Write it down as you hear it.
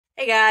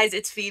Hey guys,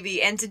 it's Phoebe,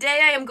 and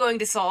today I am going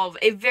to solve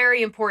a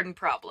very important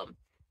problem.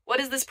 What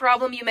is this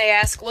problem, you may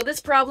ask? Well, this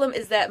problem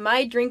is that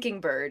my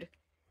drinking bird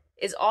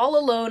is all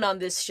alone on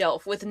this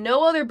shelf with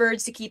no other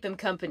birds to keep him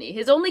company.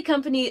 His only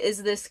company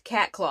is this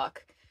cat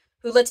clock,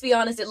 who, let's be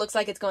honest, it looks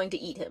like it's going to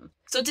eat him.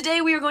 So today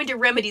we are going to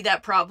remedy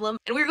that problem,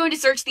 and we're going to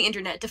search the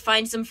internet to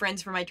find some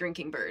friends for my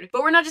drinking bird.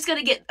 But we're not just going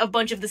to get a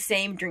bunch of the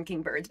same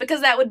drinking birds,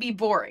 because that would be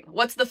boring.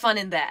 What's the fun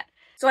in that?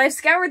 So I've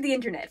scoured the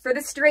internet for the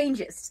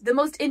strangest, the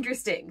most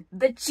interesting,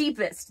 the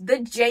cheapest, the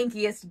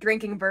jankiest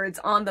drinking birds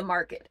on the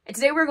market. And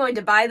today we're going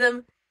to buy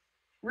them,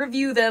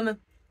 review them,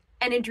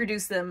 and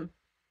introduce them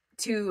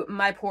to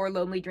my poor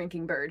lonely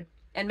drinking bird,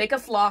 and make a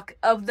flock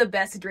of the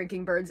best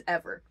drinking birds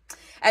ever.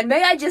 And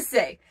may I just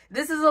say,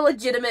 this is a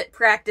legitimate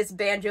practice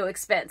banjo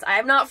expense. I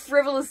am not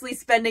frivolously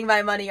spending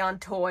my money on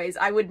toys.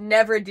 I would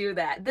never do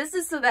that. This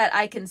is so that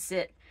I can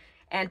sit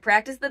and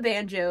practice the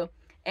banjo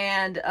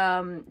and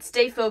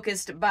stay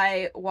focused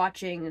by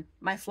watching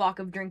my flock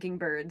of drinking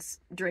birds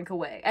drink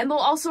away. And they'll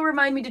also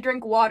remind me to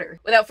drink water.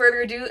 Without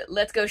further ado,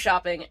 let's go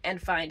shopping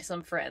and find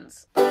some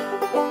friends.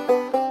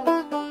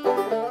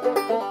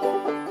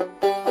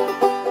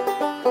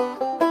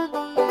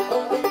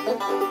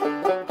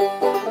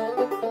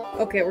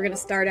 Okay, we're gonna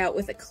start out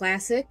with a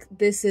classic.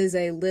 This is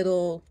a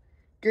little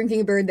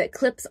drinking bird that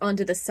clips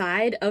onto the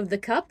side of the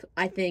cup.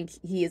 I think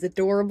he is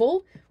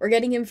adorable. We're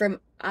getting him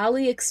from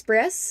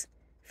AliExpress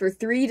for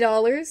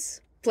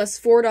 $3 plus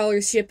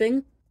 $4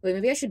 shipping. Wait,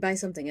 maybe I should buy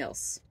something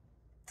else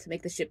to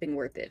make the shipping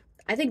worth it.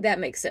 I think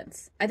that makes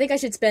sense. I think I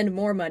should spend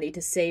more money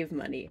to save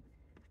money.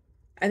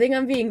 I think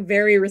I'm being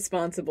very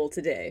responsible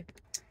today.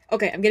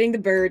 Okay, I'm getting the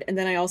bird, and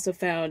then I also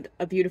found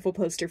a beautiful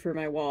poster for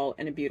my wall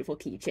and a beautiful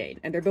keychain.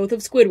 And they're both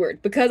of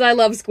Squidward, because I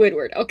love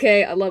Squidward.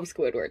 Okay, I love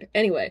Squidward.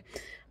 Anyway,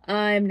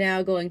 I'm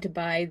now going to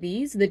buy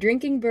these. The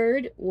drinking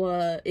bird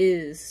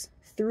is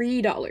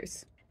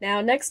 $3. Now,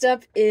 next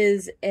up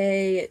is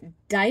a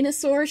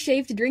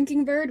dinosaur-shaped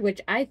drinking bird, which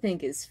I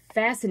think is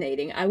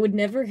fascinating. I would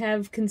never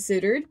have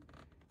considered.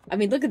 I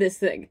mean, look at this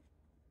thing.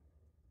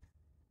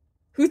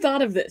 Who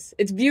thought of this?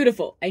 It's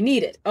beautiful. I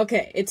need it.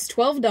 Okay, it's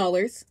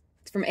 $12.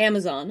 It's from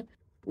Amazon.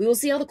 We will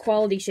see how the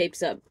quality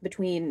shapes up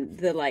between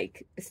the,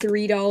 like,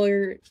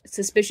 $3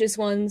 suspicious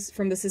ones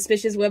from the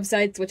suspicious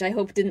websites, which I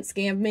hope didn't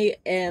scam me,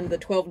 and the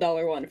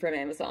 $12 one from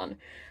Amazon.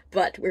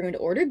 But we're going to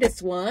order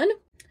this one.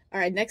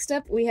 Alright, next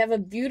up, we have a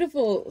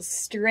beautiful,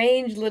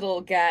 strange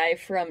little guy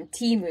from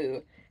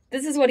Temu.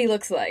 This is what he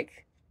looks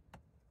like.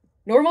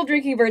 Normal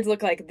drinking birds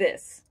look like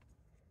this.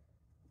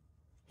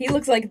 He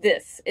looks like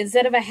this.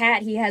 Instead of a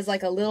hat, he has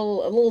like a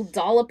little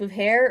dollop of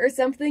hair or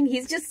something.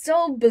 He's just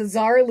so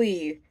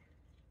bizarrely,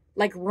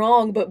 like,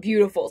 wrong but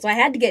beautiful. So I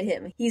had to get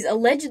him. He's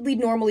allegedly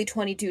normally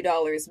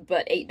 $22,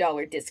 but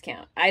 $8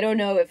 discount. I don't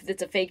know if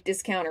it's a fake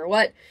discount or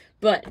what,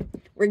 but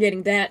we're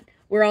getting that.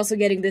 We're also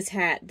getting this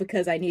hat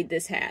because I need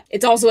this hat.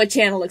 It's also a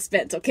channel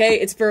expense, okay?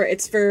 It's for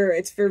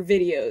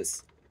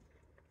videos.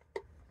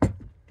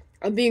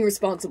 I'm being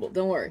responsible.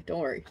 Don't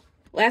worry.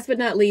 Last but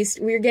not least,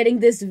 we're getting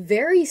this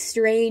very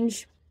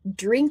strange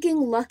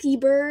drinking lucky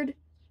bird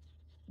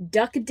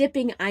duck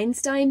dipping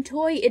Einstein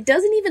toy. It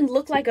doesn't even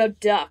look like a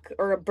duck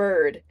or a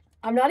bird.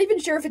 I'm not even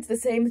sure if it's the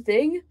same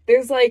thing.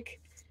 There's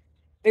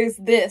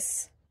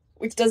this,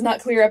 which does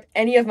not clear up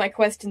any of my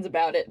questions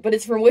about it, but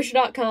it's from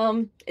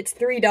wish.com. It's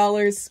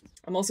 $3.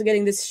 I'm also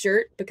getting this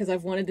shirt because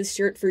I've wanted this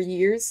shirt for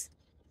years.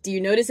 Do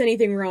you notice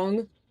anything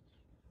wrong?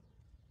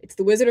 It's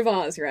the Wizard of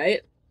Oz,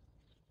 right?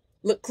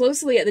 Look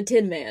closely at the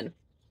Tin Man.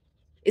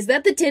 Is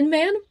that the Tin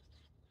Man?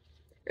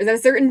 Or is that a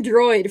certain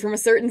droid from a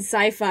certain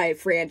sci-fi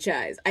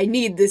franchise? I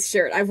need this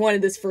shirt. I've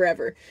wanted this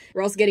forever.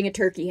 We're also getting a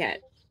turkey hat.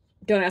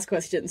 Don't ask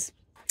questions.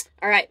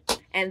 Alright,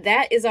 and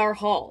that is our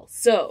haul.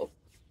 So,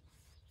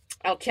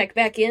 I'll check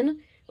back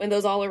in when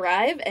those all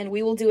arrive, and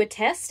we will do a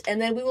test, and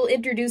then we will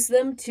introduce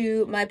them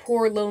to my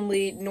poor,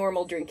 lonely,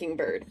 normal drinking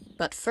bird.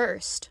 But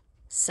first,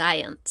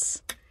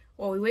 science.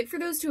 While we wait for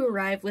those to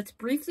arrive, let's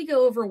briefly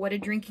go over what a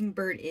drinking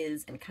bird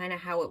is and kind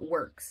of how it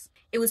works.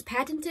 It was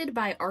patented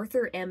by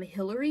Arthur M.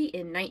 Hillary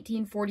in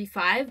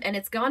 1945, and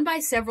it's gone by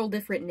several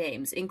different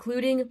names,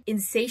 including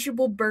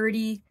insatiable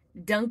birdie,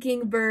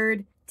 dunking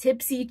bird,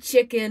 tipsy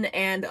chicken,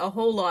 and a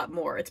whole lot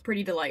more. It's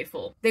pretty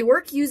delightful. They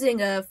work using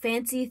a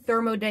fancy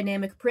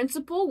thermodynamic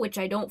principle, which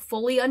I don't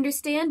fully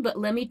understand, but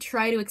let me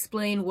try to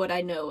explain what I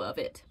know of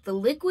it. The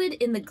liquid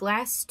in the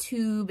glass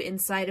tube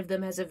inside of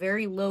them has a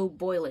very low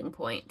boiling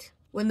point.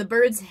 When the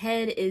bird's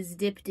head is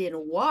dipped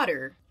in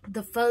water,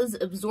 the fuzz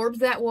absorbs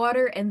that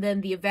water, and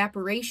then the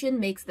evaporation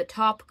makes the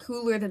top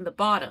cooler than the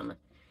bottom.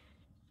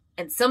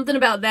 And something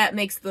about that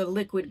makes the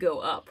liquid go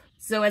up.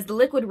 So as the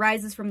liquid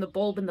rises from the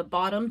bulb in the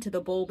bottom to the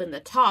bulb in the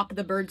top,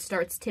 the bird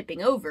starts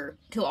tipping over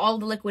till all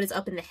the liquid is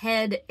up in the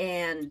head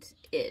and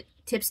it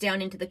tips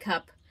down into the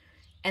cup.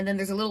 And then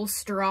there's a little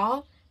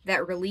straw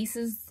that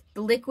releases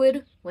the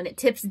liquid when it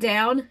tips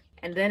down,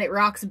 and then it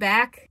rocks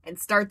back and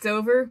starts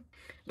over.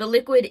 The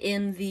liquid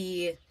in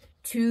the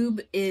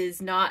tube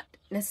is not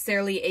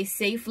necessarily a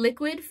safe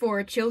liquid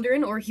for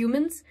children or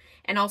humans,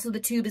 and also the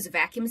tube is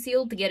vacuum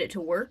sealed to get it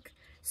to work.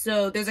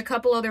 So there's a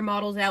couple other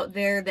models out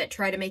there that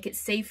try to make it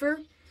safer.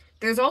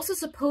 There's also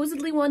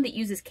supposedly one that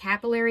uses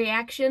capillary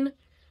action,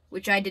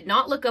 which I did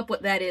not look up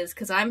what that is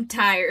because I'm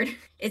tired.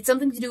 It's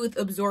something to do with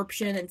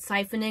absorption and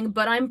siphoning,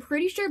 but I'm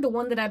pretty sure the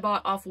one that I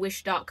bought off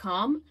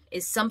Wish.com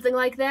is something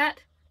like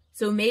that.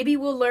 So maybe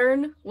we'll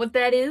learn what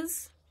that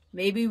is.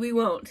 Maybe we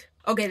won't.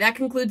 Okay, that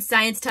concludes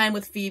science time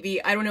with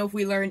Phoebe. I don't know if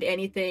we learned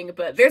anything,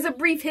 but there's a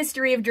brief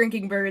history of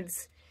drinking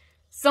birds.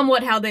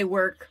 Somewhat how they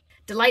work.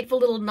 Delightful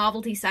little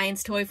novelty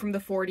science toy from the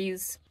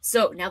 40s.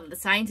 So, now that the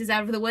science is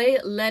out of the way,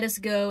 let us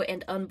go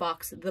and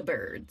unbox the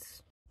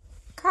birds.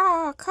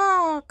 Caw,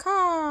 caw,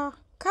 caw,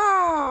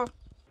 caw.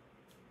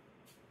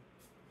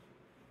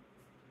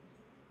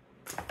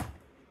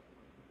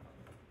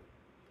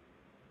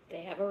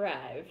 They have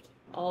arrived.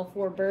 All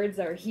 4 birds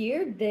are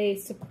here. They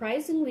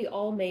surprisingly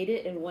all made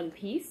it in one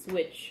piece,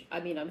 which, I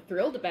mean, I'm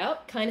thrilled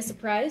about. Kind of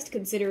surprised,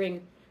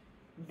 considering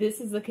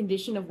this is the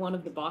condition of one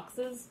of the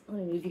boxes. I'm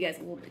gonna move you guys a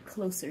little bit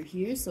closer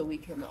here so we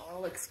can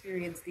all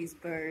experience these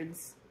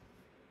birds.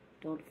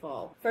 Don't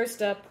fall.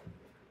 First up,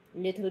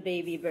 little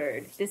baby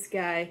bird. This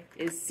guy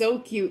is so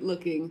cute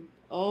looking.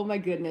 Oh my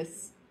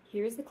goodness.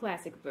 Here's the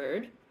classic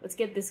bird. Let's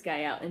get this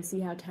guy out and see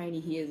how tiny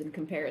he is in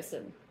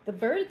comparison. The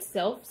bird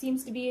itself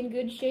seems to be in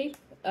good shape.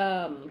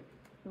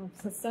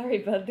 Sorry,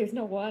 bud, there's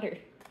no water.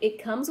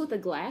 It comes with a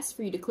glass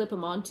for you to clip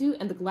him onto,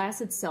 and the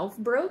glass itself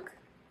broke.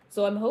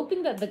 So I'm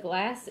hoping that the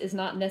glass is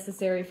not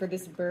necessary for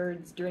this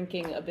bird's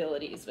drinking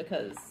abilities,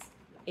 because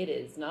it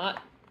is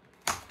not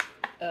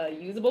a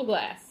usable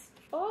glass.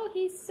 Oh,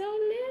 he's so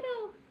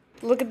little.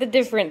 Look at the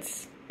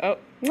difference. Oh,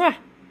 mwah.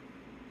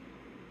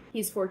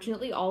 He's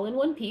fortunately all in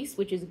one piece,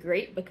 which is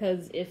great,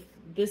 because if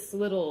this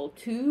little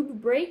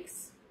tube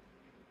breaks,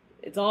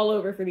 it's all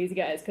over for these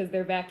guys, because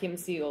they're vacuum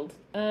sealed.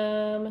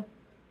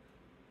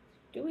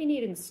 Do we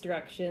need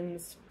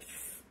instructions?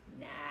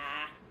 Nah.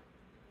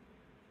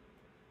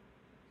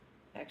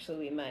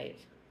 Actually, we might.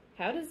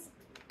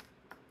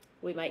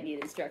 We might need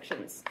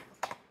instructions.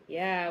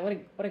 Yeah,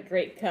 what a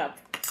great cup.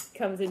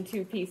 Comes in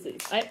 2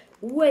 pieces.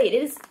 Wait,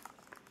 is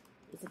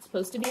it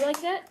supposed to be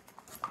like that?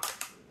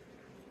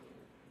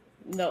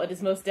 No, it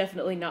is most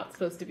definitely not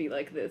supposed to be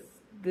like this.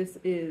 This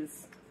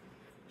is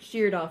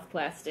sheared off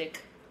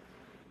plastic.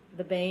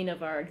 The bane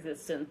of our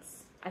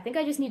existence. I think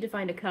I just need to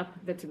find a cup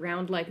that's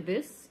round like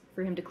this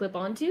for him to clip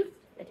onto.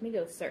 Let me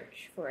go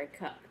search for a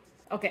cup.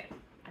 Okay,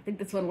 I think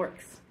this one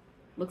works.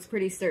 Looks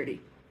pretty sturdy.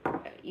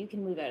 You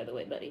can move out of the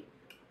way, buddy.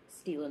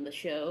 Stealing the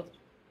show.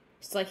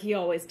 Just like he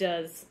always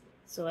does.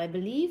 So I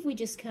believe we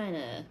just kind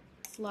of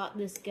slot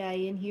this guy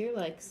in here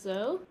like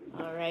so.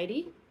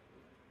 Alrighty.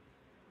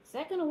 Is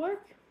that gonna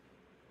work?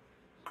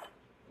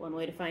 One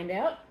way to find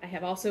out. I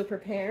have also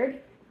prepared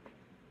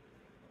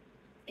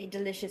a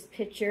delicious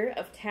pitcher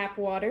of tap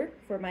water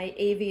for my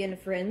avian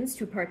friends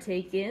to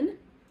partake in.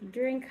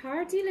 Drink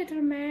hearty,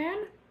 little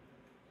man.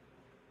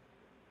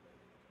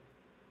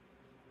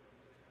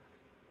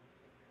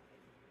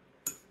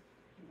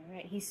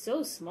 Alright, he's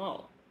so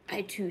small.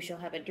 I too shall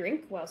have a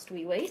drink whilst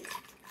we wait.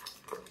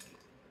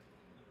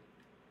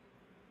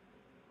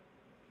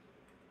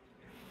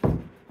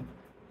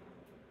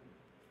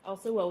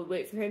 Also, while we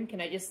wait for him, can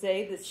I just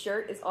say this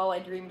shirt is all I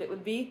dreamed it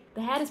would be.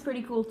 The hat is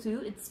pretty cool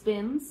too. It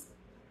spins.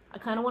 I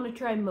kind of want to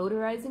try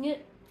motorizing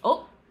it.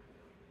 Oh!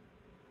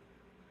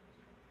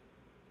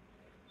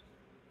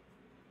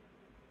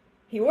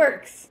 He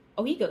works.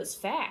 Oh, he goes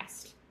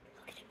fast.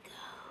 Look at him go.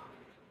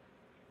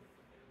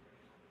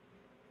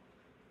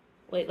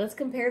 Wait, let's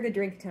compare the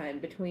drink time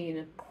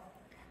between...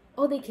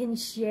 Oh, they can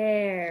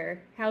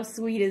share. How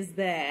sweet is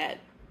that?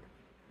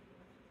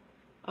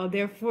 Oh,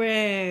 they're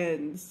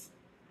friends.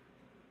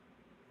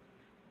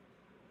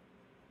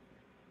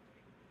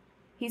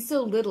 He's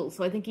so little,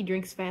 so I think he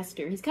drinks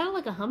faster. He's kind of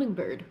like a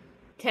hummingbird.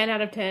 10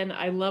 out of 10.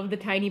 I love the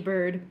tiny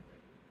bird.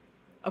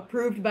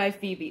 Approved by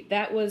Phoebe.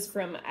 That was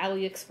from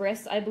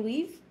AliExpress, I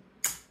believe.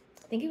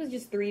 I think it was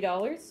just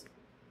 $3.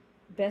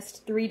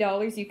 Best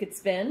 $3 you could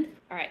spend.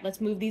 Alright,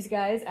 let's move these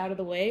guys out of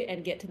the way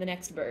and get to the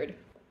next bird.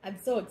 I'm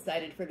so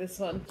excited for this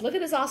one. Look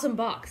at this awesome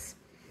box.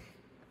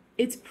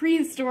 It's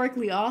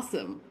prehistorically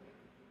awesome.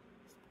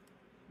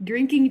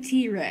 Drinking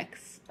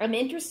T-Rex. I'm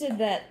interested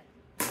that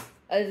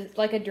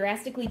like a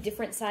drastically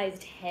different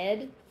sized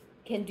head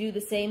can do the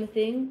same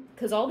thing,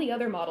 because all the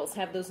other models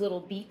have those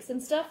little beaks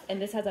and stuff,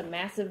 and this has a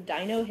massive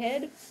dino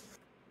head.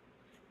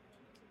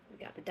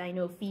 We got the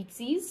dino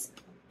feetsies.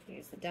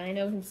 Here's the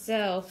dino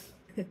himself.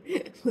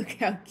 Look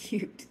how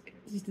cute.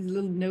 Just his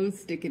little nose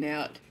sticking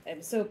out.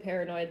 I'm so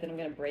paranoid that I'm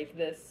gonna break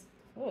this.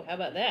 Oh, how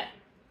about that?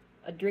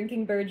 A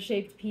drinking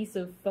bird-shaped piece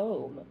of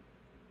foam.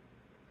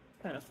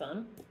 Kind of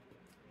fun.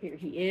 Here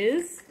he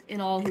is, in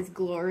all his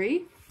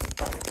glory.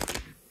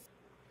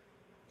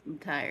 I'm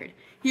tired.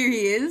 Here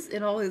he is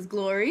in all his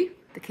glory.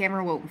 The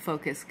camera won't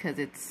focus because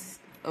it's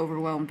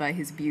overwhelmed by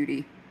his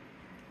beauty.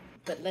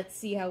 But let's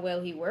see how well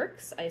he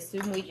works. I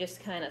assume we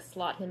just kind of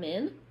slot him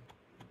in.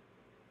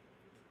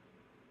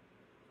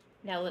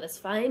 Now let us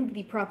find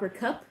the proper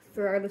cup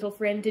for our little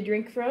friend to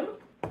drink from.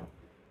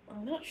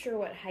 I'm not sure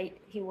what height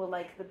he will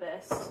like the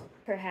best.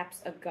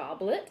 Perhaps a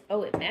goblet?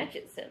 Oh, it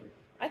matches him.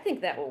 I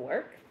think that will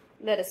work.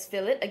 Let us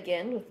fill it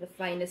again with the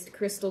finest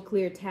crystal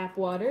clear tap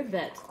water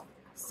that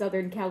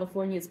Southern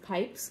California's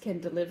pipes can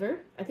deliver.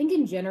 I think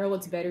in general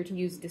it's better to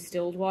use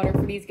distilled water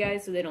for these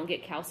guys so they don't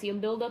get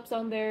calcium buildups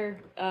on their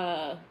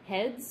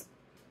heads.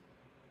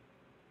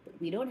 But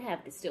we don't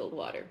have distilled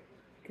water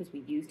because we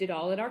used it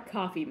all in our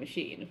coffee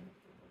machine.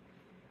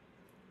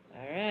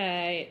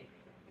 Alright.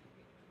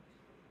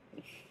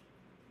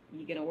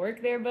 You gonna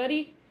work there,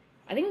 buddy?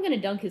 I think I'm gonna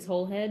dunk his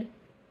whole head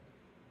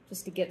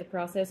just to get the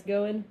process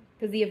going.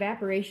 Because the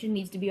evaporation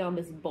needs to be on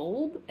this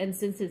bulb, and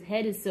since his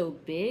head is so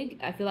big,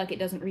 I feel like it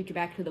doesn't reach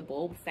back to the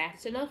bulb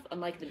fast enough,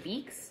 unlike the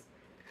beaks.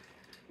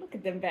 Look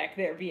at them back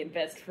there being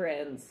best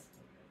friends.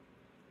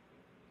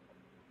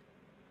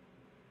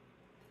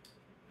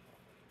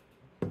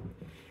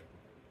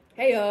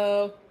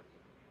 Heyo!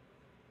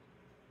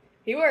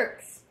 He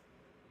works.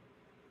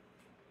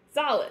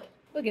 Solid.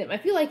 Look at him. I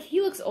feel like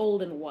he looks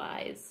old and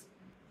wise.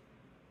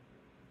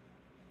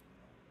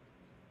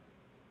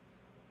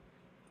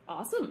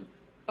 Awesome.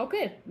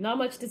 Okay, not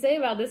much to say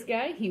about this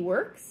guy. He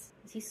works.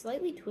 Is he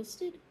slightly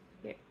twisted?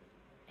 Here.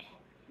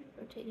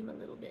 Rotate him a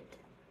little bit.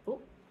 Oh.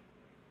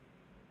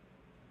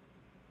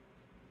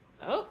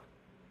 Oh.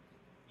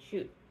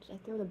 Shoot. Did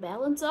I throw the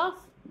balance off?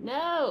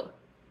 No!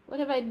 What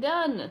have I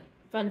done?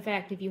 Fun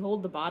fact, if you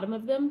hold the bottom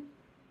of them,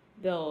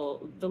 the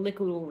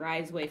liquid will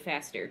rise way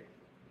faster.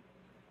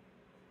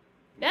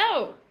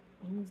 No!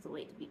 He needs the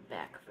weight to be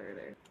back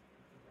further.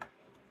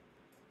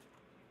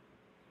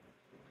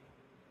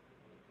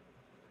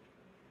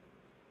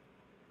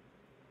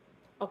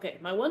 Okay,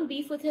 my one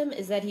beef with him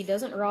is that he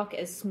doesn't rock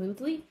as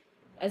smoothly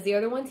as the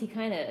other ones. He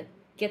kind of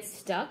gets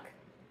stuck,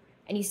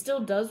 and he still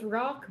does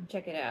rock.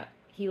 Check it out.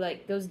 He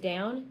like goes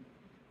down.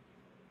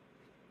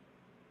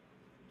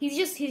 He's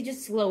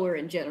just slower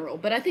in general,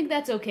 but I think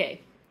that's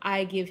okay.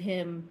 I give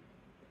him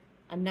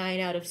a 9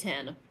 out of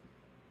 10.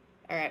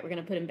 Alright, we're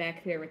gonna put him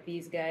back there with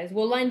these guys.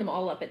 We'll line them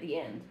all up at the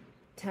end.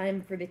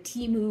 Time for the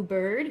Temu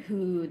bird,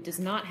 who does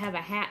not have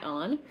a hat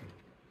on.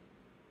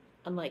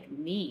 Unlike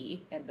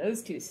me and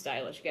those two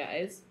stylish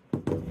guys.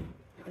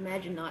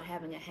 Imagine not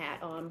having a hat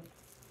on.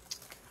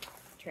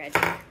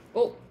 Tragic.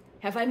 Oh,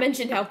 have I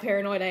mentioned how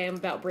paranoid I am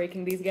about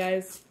breaking these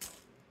guys?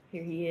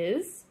 Here he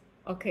is.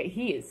 Okay,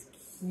 he is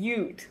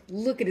cute.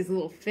 Look at his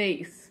little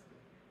face.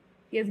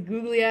 He has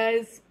googly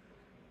eyes.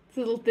 This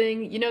little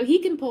thing. You know, he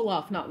can pull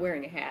off not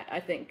wearing a hat, I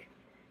think.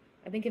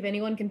 I think if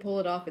anyone can pull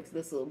it off, it's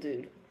this little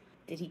dude.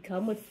 Did he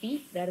come with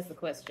feet? That is the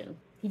question.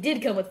 He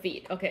did come with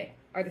feet. Okay.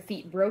 Are the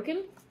feet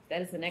broken?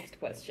 That is the next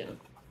question.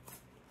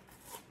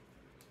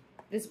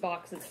 This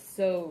box is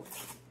so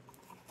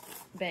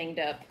banged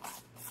up.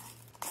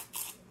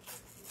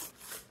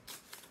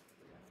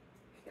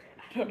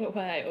 I don't know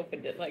why I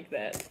opened it like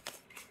that.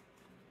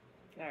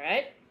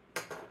 Alright.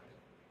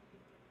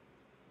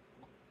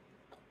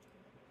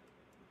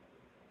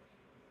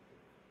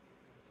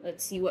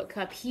 Let's see what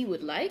cup he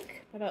would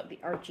like. How about the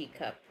Archie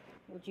cup?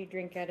 Would you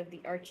drink out of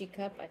the Archie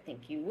cup? I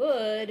think you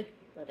would.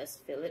 Let us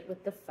fill it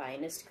with the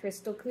finest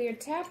crystal clear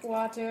tap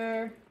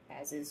water,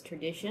 as is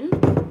tradition.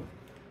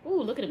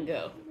 Ooh, look at him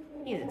go.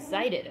 He's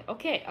excited.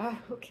 Okay,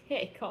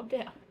 okay, calm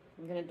down.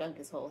 I'm gonna dunk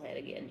his whole head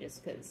again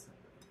just because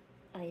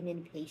I'm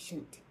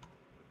impatient.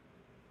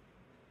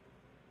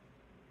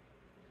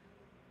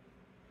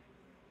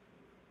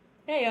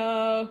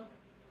 Heyo!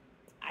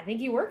 I think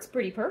he works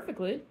pretty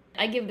perfectly.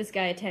 I give this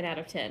guy a 10 out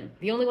of 10.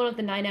 The only one with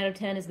the 9 out of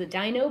 10 is the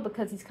dino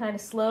because he's kind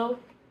of slow.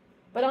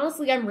 But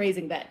honestly, I'm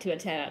raising that to a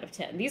 10 out of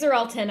 10. These are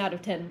all 10 out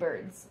of 10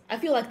 birds. I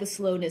feel like the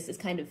slowness is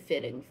kind of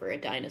fitting for a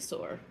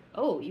dinosaur.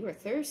 Oh, you are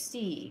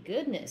thirsty.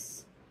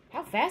 Goodness.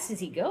 How fast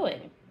is he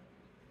going?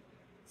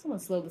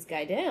 Someone slow this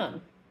guy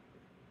down.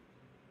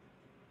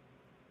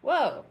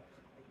 Whoa.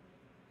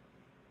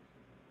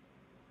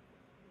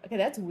 Okay,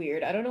 that's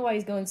weird. I don't know why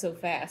he's going so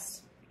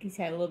fast. He's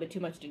had a little bit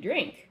too much to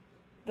drink.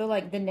 Though,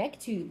 like, the neck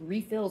tube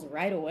refills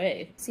right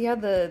away. See how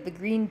the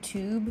green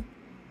tube,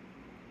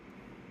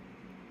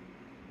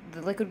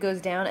 the liquid goes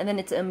down and then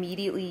it's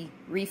immediately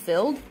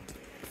refilled?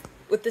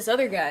 With this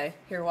other guy,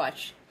 here,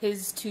 watch.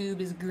 His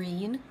tube is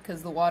green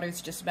because the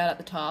water's just about at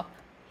the top.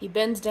 He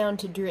bends down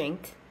to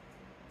drink,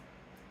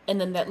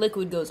 and then that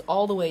liquid goes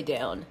all the way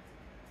down,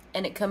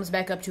 and it comes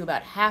back up to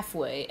about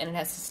halfway, and it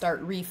has to start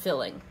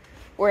refilling.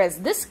 Whereas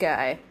this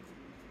guy,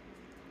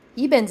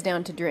 he bends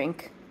down to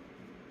drink,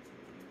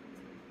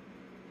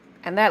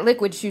 and that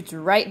liquid shoots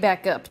right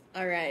back up.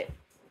 Alright,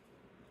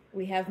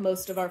 we have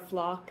most of our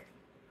flock.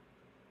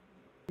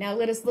 Now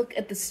let us look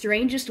at the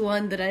strangest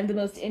one that I'm the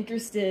most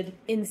interested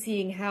in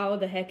seeing how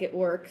the heck it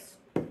works.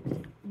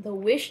 The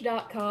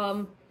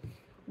Wish.com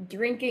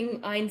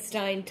drinking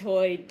Einstein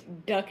toy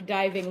duck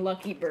diving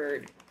lucky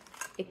bird.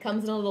 It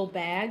comes in a little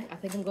bag. I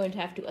think I'm going to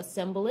have to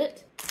assemble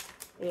it.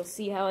 We'll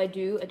see how I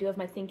do. I do have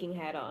my thinking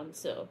hat on,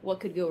 so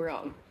what could go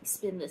wrong?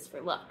 Spin this for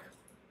luck.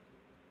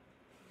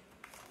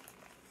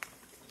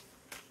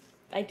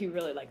 I do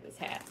really like this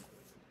hat.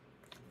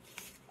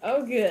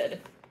 Oh, good.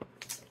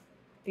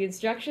 The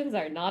instructions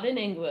are not in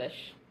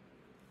English.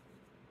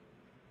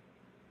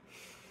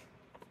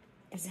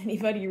 Does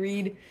anybody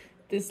read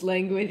this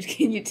language?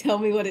 Can you tell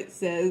me what it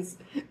says?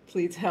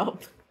 Please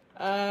help.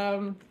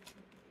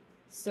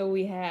 So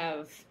we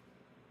have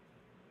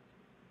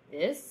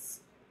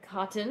this,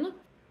 cotton,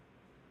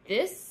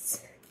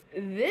 this,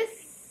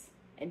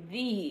 and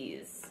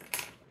these,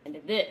 and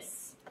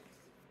this.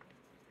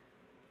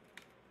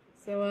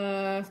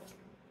 So,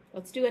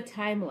 let's do a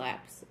time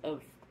lapse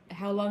of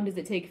how long does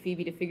it take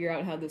Phoebe to figure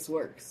out how this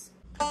works.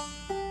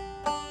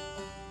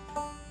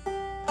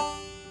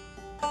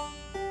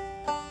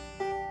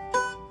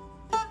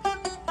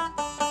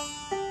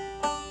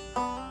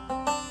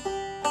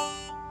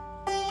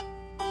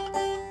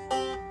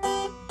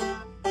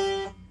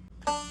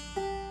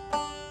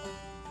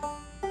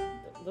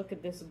 Look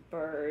at this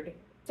bird.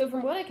 So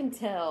from what I can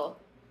tell,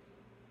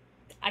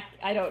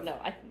 I don't know.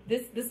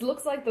 This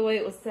looks like the way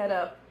it was set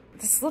up.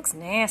 This looks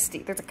nasty.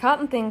 There's a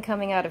cotton thing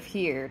coming out of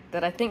here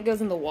that I think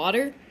goes in the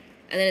water,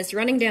 and then it's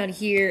running down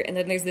here, and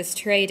then there's this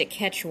tray to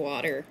catch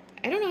water.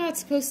 I don't know how it's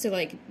supposed to,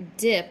 like,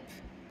 dip.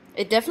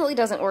 It definitely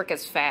doesn't work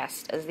as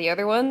fast as the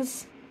other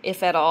ones,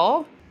 if at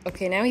all.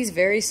 Okay, now he's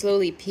very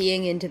slowly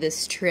peeing into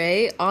this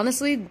tray.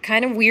 Honestly,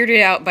 kind of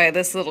weirded out by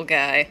this little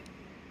guy.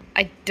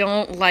 I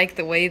don't like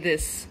the way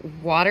this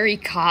watery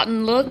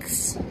cotton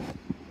looks.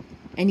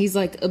 And he's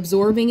like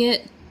absorbing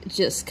it,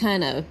 just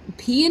kind of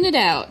peeing it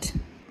out.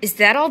 Is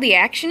that all the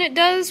action it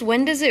does?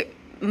 When does it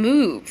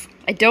move?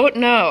 I don't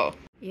know.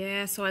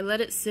 Yeah, so I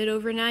let it sit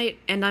overnight,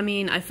 and I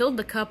mean, I filled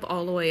the cup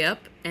all the way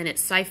up, and it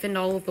siphoned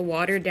all of the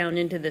water down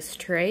into this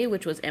tray,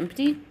 which was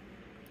empty,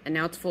 and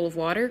now it's full of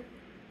water.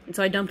 And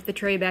so I dumped the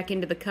tray back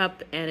into the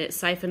cup, and it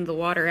siphoned the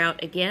water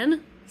out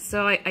again.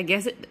 So I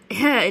guess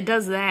it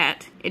does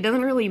that. It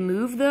doesn't really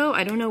move, though.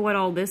 I don't know what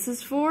all this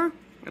is for.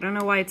 I don't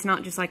know why it's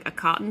not just like a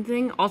cotton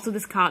thing. Also,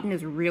 this cotton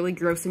is really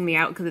grossing me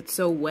out because it's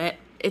so wet.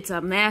 It's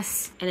a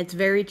mess, and it's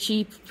very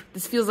cheap.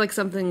 This feels like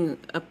something,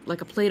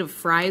 like a plate of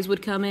fries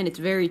would come in. It's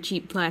very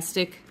cheap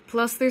plastic.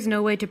 Plus, there's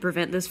no way to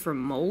prevent this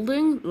from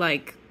molding.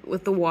 Like,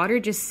 with the water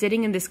just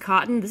sitting in this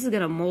cotton, this is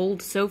gonna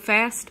mold so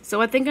fast. So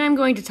I think I'm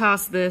going to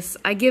toss this.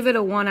 I give it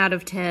a 1 out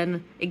of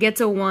 10. It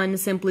gets a 1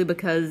 simply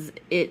because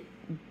it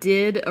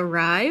did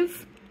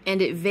arrive,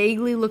 and it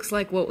vaguely looks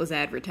like what was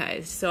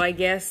advertised. So I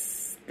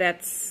guess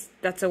that's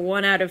a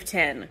 1 out of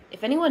 10.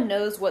 If anyone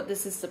knows what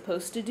this is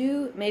supposed to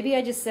do, maybe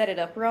I just set it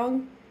up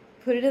wrong.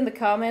 Put it in the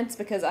comments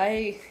because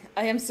I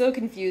am so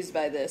confused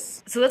by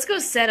this. So let's go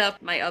set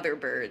up my other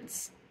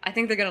birds. I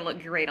think they're gonna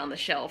look great on the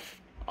shelf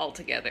all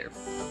together.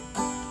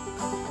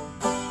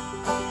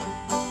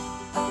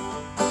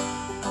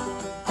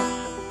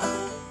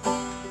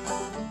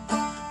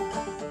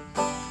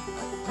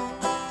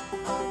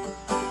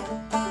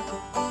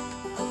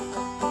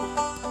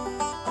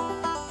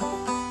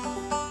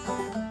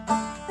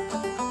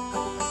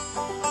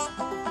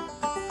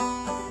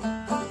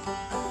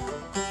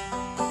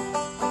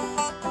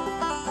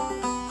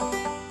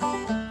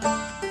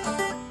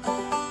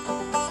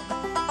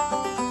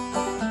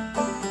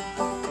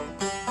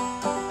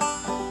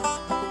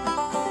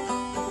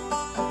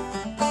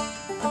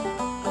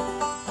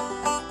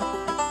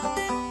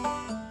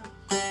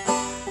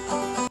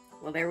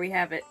 There we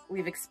have it.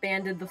 We've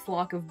expanded the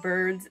flock of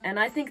birds, and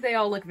I think they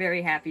all look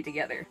very happy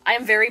together. I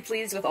am very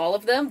pleased with all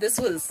of them. This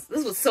was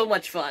so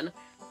much fun.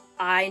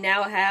 I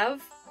now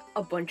have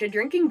a bunch of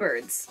drinking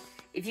birds.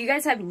 If you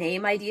guys have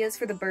name ideas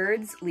for the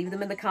birds, leave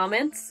them in the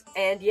comments.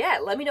 And yeah,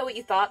 let me know what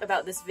you thought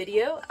about this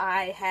video.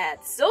 I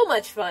had so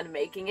much fun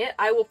making it.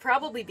 I will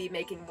probably be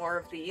making more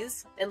of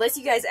these. Unless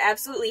you guys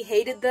absolutely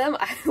hated them,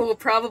 I will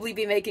probably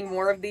be making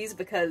more of these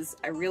because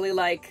I really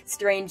like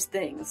strange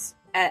things.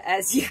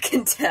 As you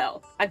can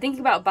tell. I'm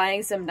thinking about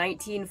buying some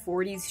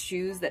 1940s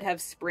shoes that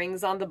have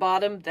springs on the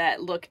bottom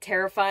that look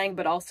terrifying,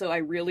 but also I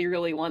really,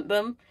 really want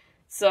them.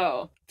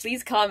 So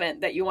please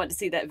comment that you want to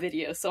see that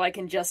video so I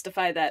can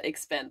justify that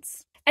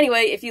expense.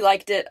 Anyway, if you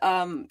liked it,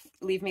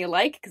 leave me a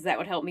like because that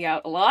would help me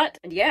out a lot.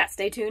 And yeah,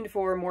 stay tuned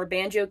for more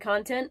banjo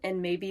content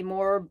and maybe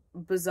more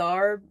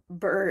bizarre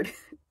bird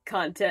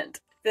content.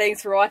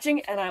 Thanks for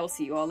watching, and I will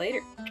see you all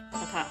later.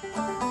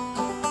 Ta-ta.